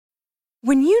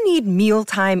When you need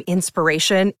mealtime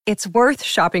inspiration, it's worth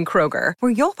shopping Kroger,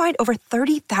 where you'll find over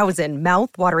 30,000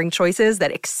 mouth-watering choices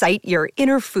that excite your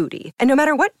inner foodie. And no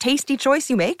matter what tasty choice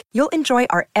you make, you'll enjoy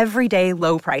our everyday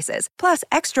low prices, plus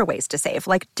extra ways to save,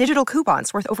 like digital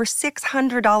coupons worth over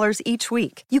 $600 each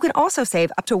week. You can also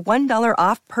save up to $1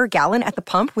 off per gallon at the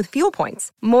pump with fuel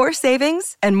points. More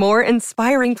savings and more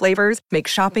inspiring flavors make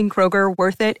shopping Kroger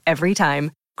worth it every time.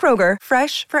 Kroger,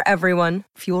 fresh for everyone.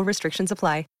 Fuel restrictions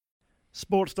apply.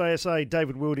 Sportsday SA,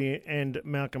 David Wildy and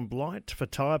Malcolm Blight for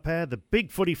Tyre Power. The big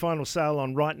footy final sale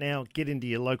on right now. Get into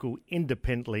your local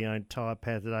independently owned Tyre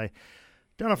Power today.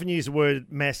 Don't often use the word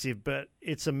massive, but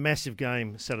it's a massive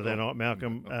game Saturday night,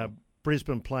 Malcolm.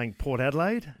 Brisbane playing Port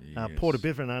Adelaide. Yes. Port a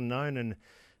bit of an unknown, and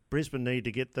Brisbane need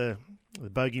to get the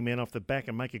bogeyman off the back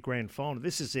and make a grand final.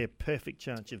 This is their perfect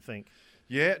chance, you'd think.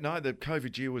 Yeah, no, the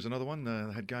COVID year was another one.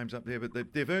 They had games up there,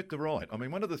 but they've earned the right. I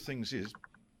mean, one of the things is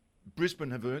Brisbane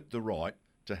have earned the right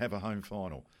to have a home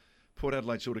final. Port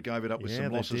Adelaide sort of gave it up with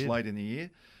some losses late in the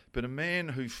year. But a man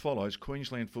who follows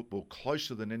Queensland football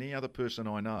closer than any other person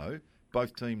I know,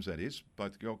 both teams that is,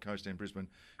 both Gold Coast and Brisbane,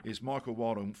 is Michael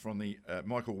Whiting from the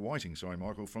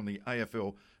from the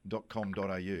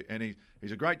AFL.com.au. And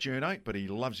he's a great journo, but he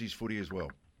loves his footy as well.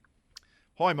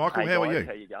 Hi, Michael. How are you?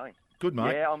 How you going? Good,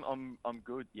 mate. Yeah, I'm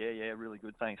good. Yeah, really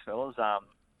good. Thanks, fellas.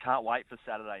 Can't wait for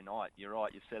Saturday night. You're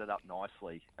right. You've set it up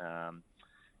nicely.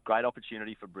 Great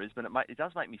opportunity for Brisbane. It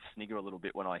does make me snigger a little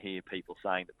bit when I hear people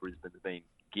saying that Brisbane have been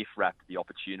gift-wrapped the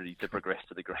opportunity to progress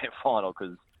to the grand final,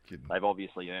 because they've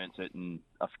obviously earned it, and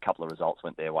a couple of results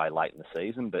went their way late in the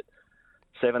season. But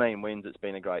 17 wins, it's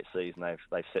been a great season.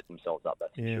 They've set themselves up,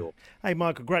 that's for sure. Hey,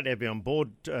 Michael, great to have you on board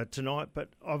tonight, but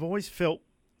I've always felt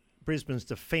Brisbane's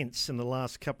defence in the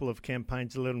last couple of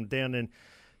campaigns let them down, and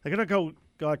they've got a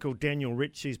guy called Daniel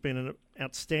Rich. He's been an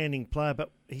outstanding player,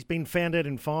 but he's been found out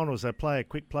in finals. They play a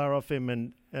quick player off him,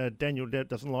 and Daniel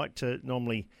doesn't like to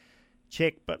normally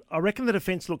check. But I reckon the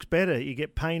defence looks better. You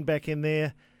get Payne back in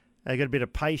there. They got a bit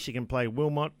of pace. You can play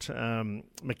Wilmot,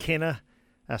 McKenna.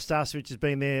 Starcevich has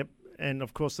been there, and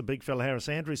of course the big fella Harris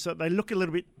Andrews. So they look a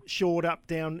little bit shored up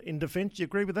down in defence. Do you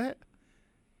agree with that?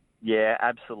 Yeah,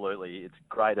 absolutely. It's a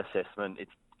great assessment.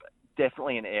 It's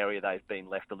definitely an area they've been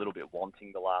left a little bit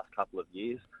wanting the last couple of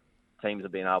years. Teams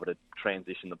have been able to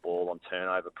transition the ball on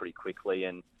turnover pretty quickly,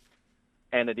 and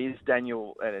it is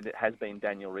Daniel, and it has been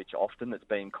Daniel Rich often that's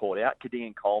been caught out.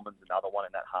 Kadian Coleman's another one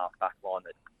in that half back line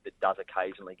that does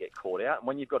occasionally get caught out. And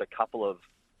when you've got a couple of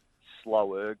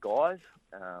slower guys,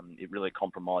 it really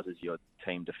compromises your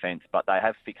team defence. But they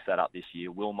have fixed that up this year.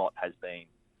 Wilmot has been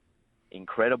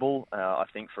incredible, I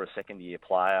think, for a second-year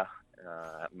player.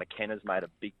 McKenna's made a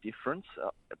big difference.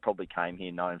 It probably came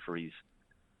here known for his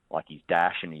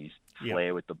dash and his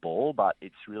flair with the ball, but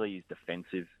it's really his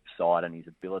defensive side and his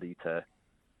ability to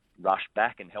rush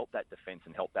back and help that defence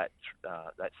and help that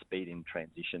speed in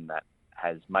transition that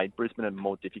has made Brisbane a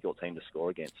more difficult team to score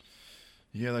against.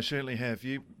 Yeah, they certainly have.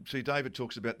 You see, David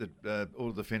talks about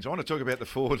all the defence. I want to talk about the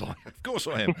forward line. Of course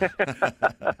I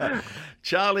am.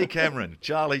 Charlie Cameron.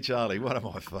 Charlie. What am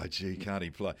I for? Gee, can't he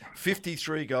play?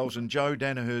 53 goals, and Joe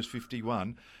Danaher's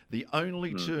 51. The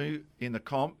only two in the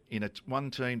comp in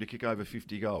one team to kick over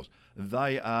 50 goals.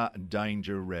 They are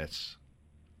dangerous.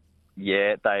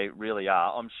 Yeah, they really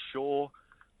are. I'm sure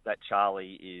that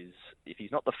Charlie is, if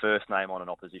he's not the first name on an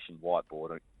opposition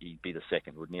whiteboard, he'd be the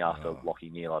second, wouldn't he, after Lockie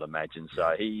Neal, I'd imagine.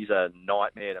 So he's a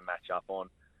nightmare to match up on.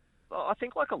 I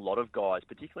think like a lot of guys,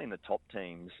 particularly in the top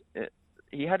teams,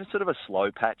 he had a sort of a slow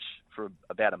patch for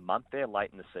about a month there late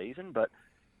in the season, but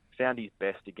found his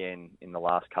best again in the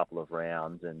last couple of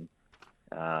rounds. And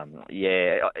I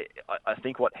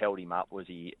think what held him up was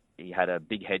he had a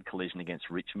big head collision against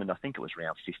Richmond. I think it was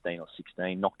round 15 or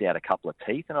 16, knocked out a couple of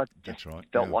teeth, and I just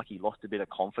felt like he lost a bit of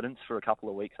confidence for a couple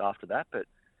of weeks after that. But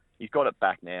he's got it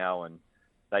back now, and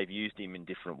they've used him in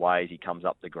different ways. He comes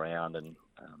up the ground, and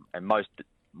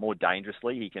more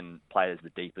dangerously, he can play as the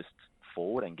deepest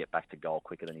forward and get back to goal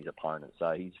quicker than his opponent.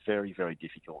 So he's very, very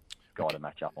difficult guy to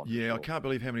match up on. Yeah, sure. I can't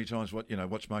believe how many times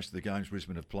watched most of the games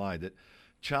Brisbane have played that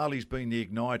Charlie's been the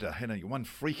igniter, had one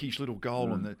freakish little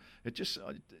goal, and it just,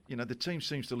 the team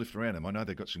seems to lift around him. I know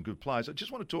they've got some good players. I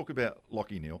just want to talk about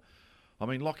Lockie Neal. I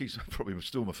mean, Lockie's probably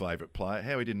still my favourite player.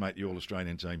 How he didn't make the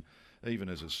All-Australian team, even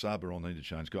as a sub or on the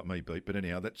interchange, got me beat. But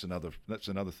anyhow, that's another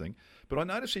thing. But I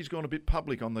noticed he's gone a bit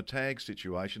public on the tag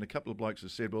situation. A couple of blokes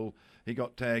have said, well, he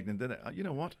got tagged, and then, you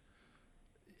know what?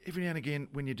 Every now and again,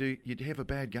 when you do, you'd have a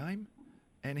bad game,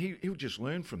 and he'll just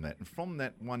learn from that. And from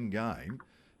that one game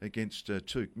against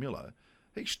Tuke Miller,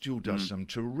 he still does some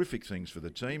terrific things for the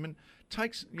team and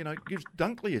gives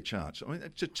Dunkley a chance. I mean,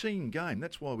 it's a team game.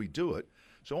 That's why we do it.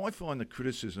 So I find the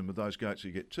criticism of those goats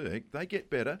who get turked, they get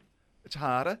better. It's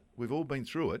harder. We've all been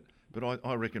through it. But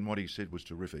I reckon what he said was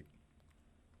terrific.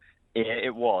 Yeah,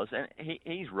 it was. And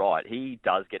he's right. He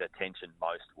does get attention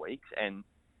most weeks. And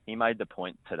he made the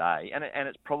point today. And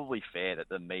it's probably fair that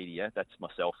the media, that's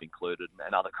myself included,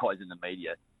 and other guys in the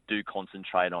media, do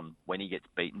concentrate on when he gets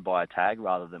beaten by a tag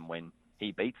rather than when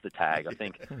he beats the tag. I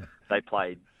think they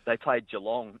played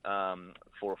Geelong 4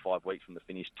 or 5 weeks from the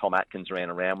finish. Tom Atkins ran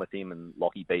around with him and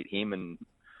Lockie beat him and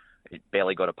it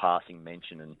barely got a passing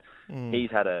mention. And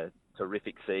he's had a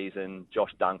terrific season.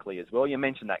 Josh Dunkley as well. You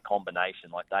mentioned that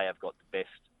combination. Like they have got the best,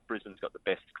 Brisbane's got the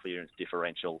best clearance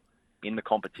differential in the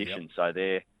competition. Yep.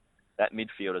 So that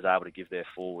midfield is able to give their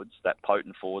forwards, that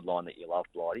potent forward line that you love,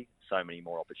 Blighty, so many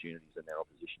more opportunities than their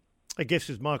opposition. Our guest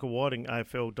is Michael Whiting,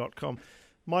 AFL.com.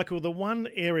 Michael, the one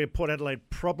area Port Adelaide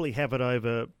probably have it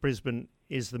over Brisbane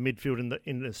is the midfield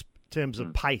in terms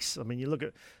of pace. I mean, you look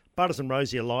at Butters and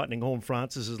Rosie are lightning, Horn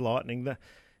Francis is lightning.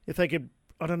 If they could,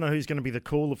 I don't know who's going to be the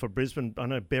caller for Brisbane. I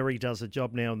know Berry does a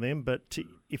job now and then, but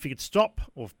if you could stop,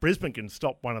 or if Brisbane can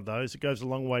stop one of those, it goes a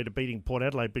long way to beating Port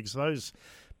Adelaide because those,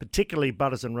 particularly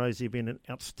Butters and Rosie, have been in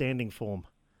outstanding form.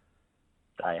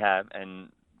 They have, and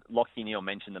Lachie Neale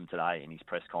mentioned them today in his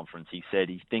press conference. He said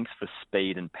he thinks for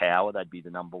speed and power, they'd be the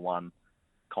number one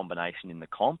combination in the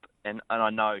comp. And I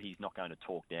know he's not going to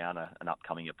talk down an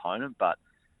upcoming opponent, but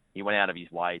he went out of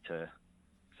his way to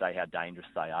say how dangerous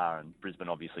they are. And Brisbane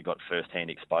obviously got first-hand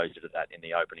exposure to that in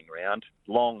the opening round.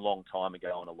 Long time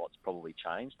ago, and a lot's probably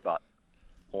changed. But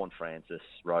Horn Francis,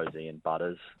 Rosie and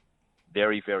Butters,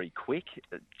 very, very quick.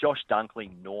 Josh Dunkley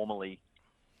normally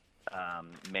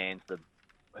mans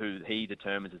who he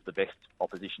determines as the best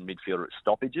opposition midfielder at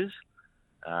stoppages.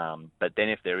 But then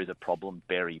if there is a problem,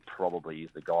 Berry probably is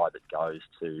the guy that goes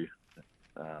to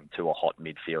a hot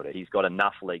midfielder. He's got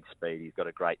enough leg speed, he's got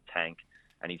a great tank,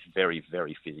 and he's a very,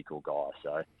 very physical guy.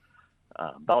 So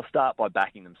they'll start by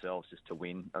backing themselves just to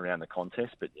win around the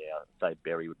contest. But, yeah, I'd say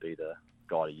Berry would be the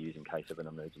guy to use in case of an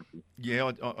emergency.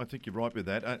 Yeah, I think you're right with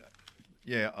that.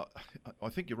 I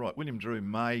think you're right. William Drew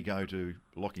may go to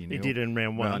Lachie Neale. He did in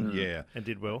round one, and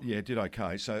did well. Yeah, did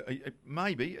okay. So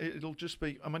maybe it'll just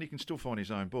be, I mean, he can still find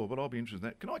his own ball, but I'll be interested in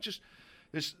that. Can I just,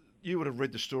 you would have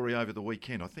read the story over the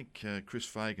weekend. I think Chris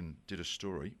Fagan did a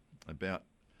story about,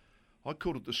 I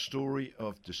called it the story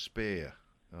of despair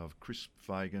of Chris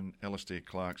Fagan, Alastair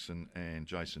Clarkson and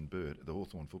Jason Bird at the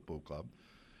Hawthorn Football Club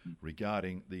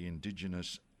regarding the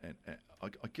Indigenous, and I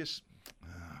guess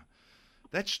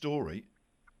that story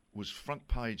was front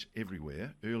page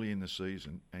everywhere early in the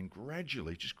season, and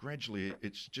gradually,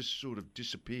 it's just sort of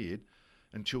disappeared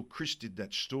until Chris did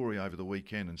that story over the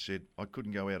weekend and said, I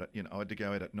couldn't go out, I had to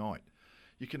go out at night.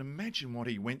 You can imagine what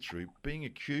he went through, being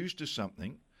accused of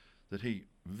something that he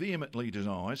vehemently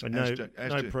denies.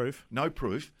 No proof. No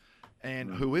proof.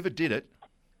 And whoever did it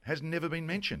has never been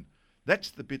mentioned.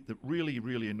 That's the bit that really,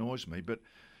 really annoys me. But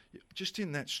just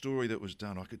in that story that was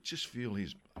done, I could just feel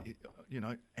his,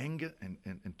 anger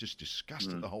and just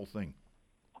disgust at the whole thing.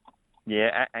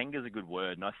 Yeah, anger's a good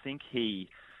word. And I think he,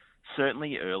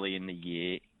 certainly early in the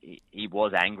year, he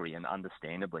was angry, and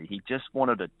understandably. He just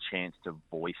wanted a chance to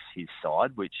voice his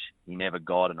side, which he never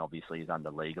got, and obviously is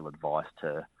under legal advice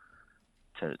to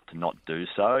not do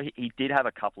so. He did have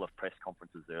a couple of press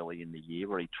conferences early in the year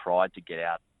where he tried to get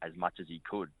out as much as he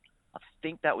could. I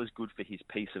think that was good for his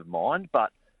peace of mind,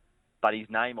 but his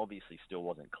name obviously still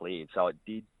wasn't cleared, so it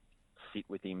did sit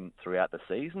with him throughout the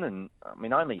season, and I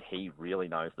mean, only he really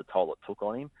knows the toll it took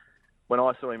on him. When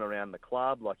I saw him around the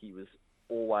club, like, he was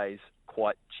always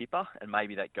quite chipper, and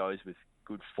maybe that goes with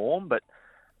good form, but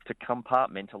to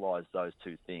compartmentalise those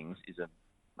two things is a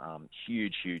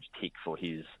huge tick for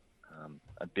his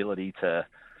ability to,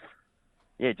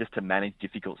 just to manage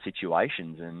difficult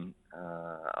situations. And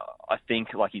I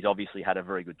think, like, he's obviously had a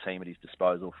very good team at his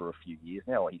disposal for a few years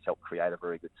now. He's helped create a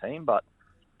very good team, but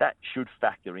that should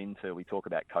factor into, we talk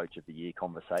about Coach of the Year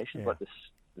conversations, but the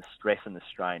stress and the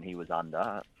strain he was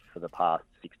under for the past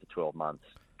 6 to 12 months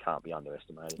can't be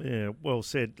underestimated. Yeah, well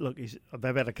said. Look,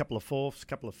 they've had a couple of fourths, a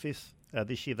couple of fifths.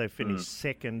 This year they finished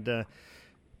second.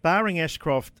 Barring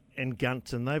Ashcroft and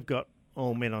Gunton, they've got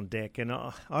all men on deck, and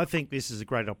I think this is a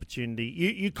great opportunity.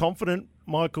 You confident,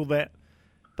 Michael, that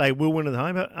they will win at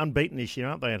home? Unbeaten this year,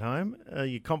 aren't they, at home? Are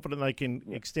you confident they can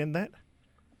extend that?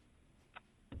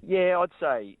 Yeah, I'd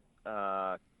say,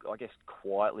 I guess,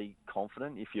 quietly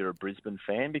confident if you're a Brisbane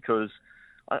fan, because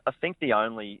I think the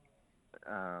only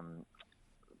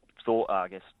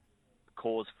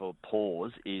cause for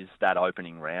pause is that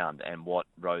opening round and what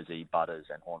Rosie, Butters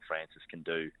and Horn Francis can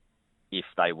do if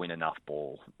they win enough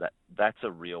ball. That's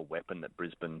a real weapon that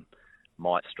Brisbane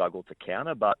might struggle to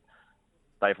counter. But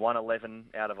They've won 11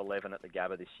 out of 11 at the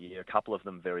Gabba this year, a couple of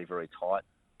them very, very tight,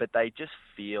 but they just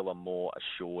feel a more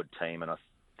assured team. And I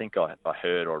think I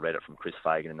heard or read it from Chris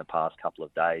Fagan in the past couple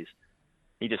of days.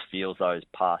 He just feels those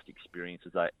past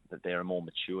experiences that they're a more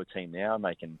mature team now,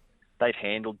 and they've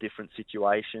handled different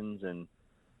situations. And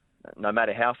no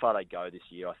matter how far they go this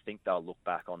year, I think they'll look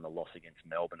back on the loss against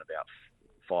Melbourne about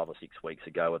 5 or 6 weeks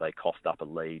ago, where they coughed up a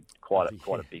lead, quite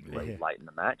a big lead late in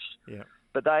the match. Yeah.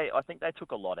 But I think they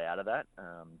took a lot out of that.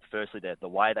 Firstly, the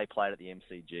way they played at the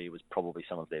MCG was probably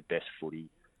some of their best footy,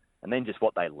 and then just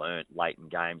what they learnt late in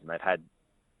games, and they've had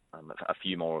a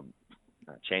few more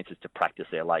chances to practice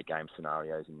their late game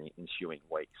scenarios in the ensuing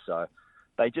weeks. So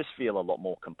they just feel a lot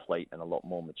more complete and a lot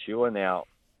more mature. Now,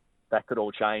 that could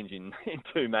all change in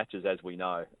 2 matches, as we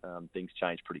know. Things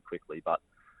change pretty quickly, but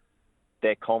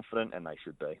they're confident, and they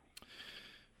should be.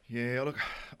 Yeah, look,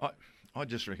 I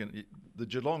just reckon the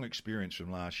Geelong experience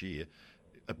from last year,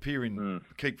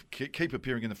 keep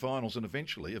appearing in the finals, and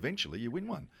eventually you win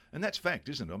one. And that's fact,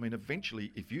 isn't it? I mean,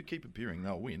 eventually, if you keep appearing,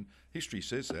 they'll win. History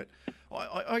says that.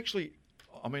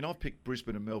 I've picked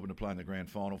Brisbane and Melbourne to play in the grand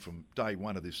final from day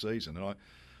one of this season, and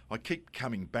I keep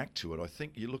coming back to it. I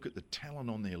think you look at the talent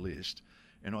on their list,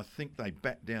 and I think they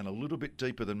bat down a little bit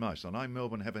deeper than most. I know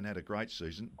Melbourne haven't had a great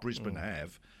season. Brisbane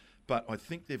have. But I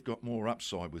think they've got more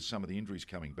upside with some of the injuries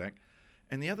coming back.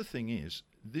 And the other thing is,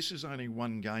 this is only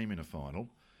one game in a final.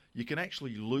 You can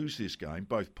actually lose this game.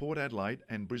 Both Port Adelaide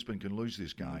and Brisbane can lose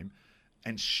this game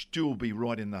and still be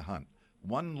right in the hunt.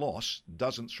 One loss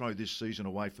doesn't throw this season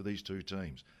away for these 2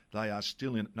 teams. They are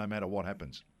still in it no matter what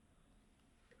happens.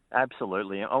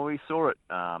 Absolutely. We saw it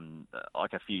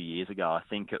like a few years ago. I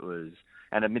think it was,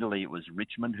 and admittedly it was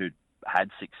Richmond who had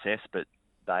success, but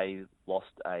they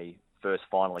lost a first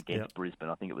final against Brisbane.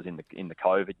 I think it was in the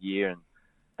COVID year, and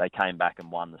they came back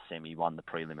and won the semi, won the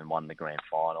prelim, and won the grand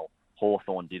final.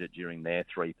 Hawthorn did it during their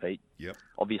three-peat. Yep.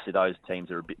 Obviously, those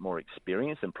teams are a bit more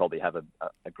experienced and probably have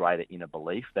a greater inner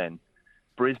belief than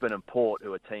Brisbane and Port,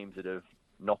 who are teams that have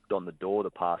knocked on the door the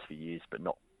past few years but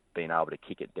not been able to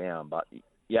kick it down. But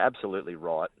you're absolutely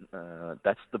right.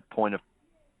 That's the point of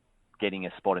getting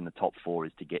a spot in the top 4,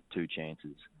 is to get 2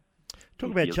 chances.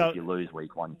 If you lose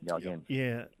week 1, you go again.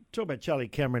 Yeah. Talk about Charlie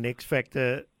Cameron X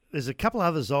Factor. There's a couple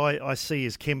others I see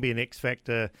as can be an X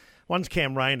Factor. One's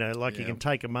Cam Rayner, he can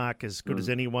take a mark as good as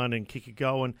anyone and kick a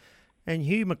goal. And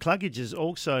Hugh McCluggage is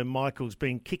also, Michael's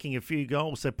been kicking a few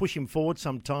goals. They push him forward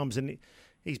sometimes, and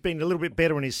he's been a little bit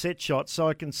better in his set shots. So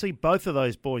I can see both of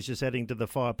those boys just adding to the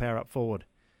firepower up forward.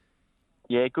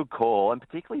 Yeah, good call. And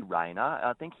particularly Rayner.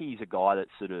 I think he's a guy that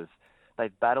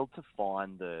they've battled to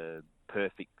find the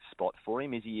perfect spot for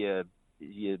him. Is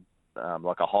he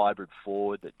like a hybrid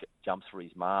forward that jumps for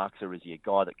his marks, or is he a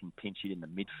guy that can pinch it in the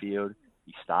midfield?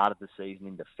 He started the season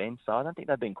in defence, so I don't think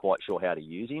they've been quite sure how to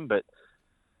use him. But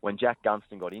when Jack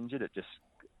Gunston got injured, it just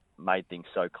made things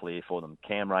so clear for them.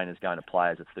 Cam Rayner's going to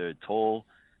play as a third tall.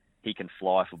 He can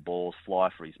fly for balls, fly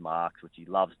for his marks, which he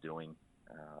loves doing,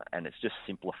 and it's just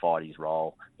simplified his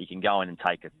role. He can go in and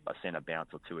take a centre bounce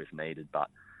or 2 if needed, but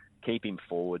keep him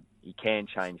forward. He can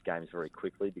change games very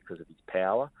quickly because of his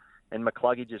power. And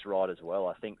McCluggage is right as well.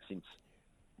 I think since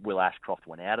Will Ashcroft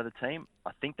went out of the team,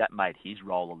 I think that made his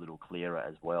role a little clearer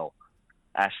as well.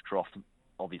 Ashcroft,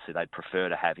 obviously, they'd prefer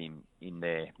to have him in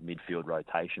their midfield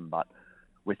rotation, but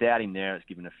without him there, it's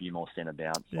given a few more centre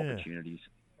bounce opportunities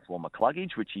for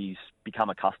McCluggage, which he's become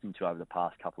accustomed to over the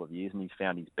past couple of years, and he's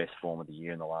found his best form of the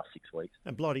year in the last 6 weeks.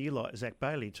 And bloody, you like Zach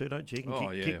Bailey too, don't you? He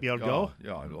can kick the odd goal.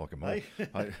 Yeah, I like them all.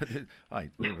 Hey,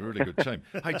 they're a really good team.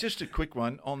 Hey, just a quick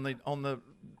one on the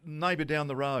neighbour down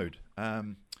the road. I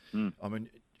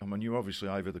mean, you're obviously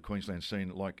over the Queensland scene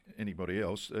like anybody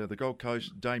else. The Gold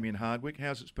Coast, Damien Hardwick,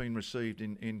 how's it been received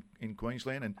in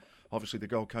Queensland, and obviously the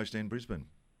Gold Coast and Brisbane?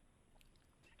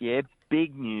 Yeah,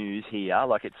 big news here.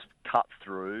 It's cut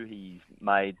through. He's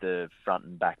made the front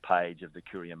and back page of the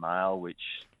Courier Mail,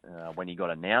 which when he got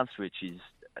announced, which is,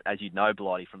 as you know,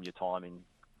 Blighty, from your time in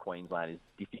Queensland, is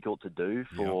difficult to do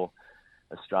for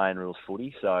Australian rules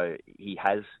footy. So he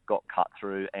has got cut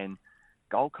through, and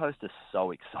Gold Coast are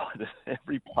so excited.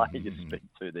 Every player you speak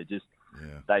to,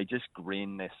 they just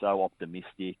grin. They're so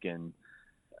optimistic, and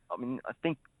I mean, I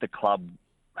think the club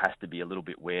has to be a little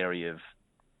bit wary of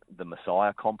the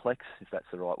Messiah complex, if that's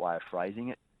the right way of phrasing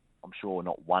it. I'm sure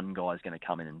not one guy's going to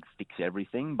come in and fix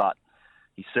everything, but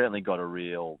he's certainly got a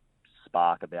real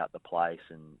spark about the place,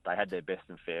 and they had their best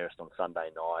and fairest on Sunday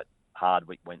night.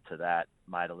 Hardwick went to that,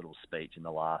 made a little speech in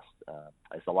the last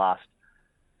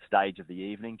stage of the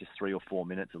evening, just 3 or 4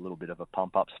 minutes, a little bit of a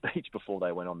pump-up speech before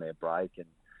they went on their break, and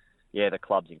yeah, the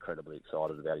club's incredibly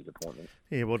excited about his appointment.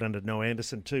 Yeah, well done to Noah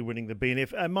Anderson too, winning the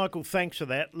BNF. Michael, thanks for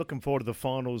that. Looking forward to the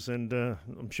finals, and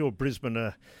I'm sure Brisbane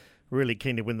are really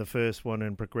keen to win the first one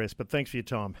and progress. But thanks for your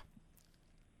time.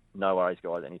 No worries,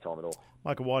 guys, anytime at all.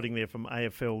 Michael Whiting there from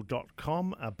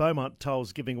AFL.com. Beaumont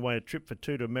Tolls giving away a trip for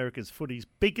two to America's footy's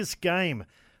biggest game,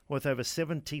 worth over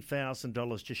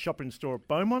 $70,000. Just shop in store at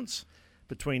Beaumont's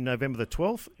between November the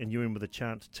 12th, and you're in with a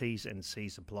chance. T's and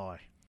C's apply.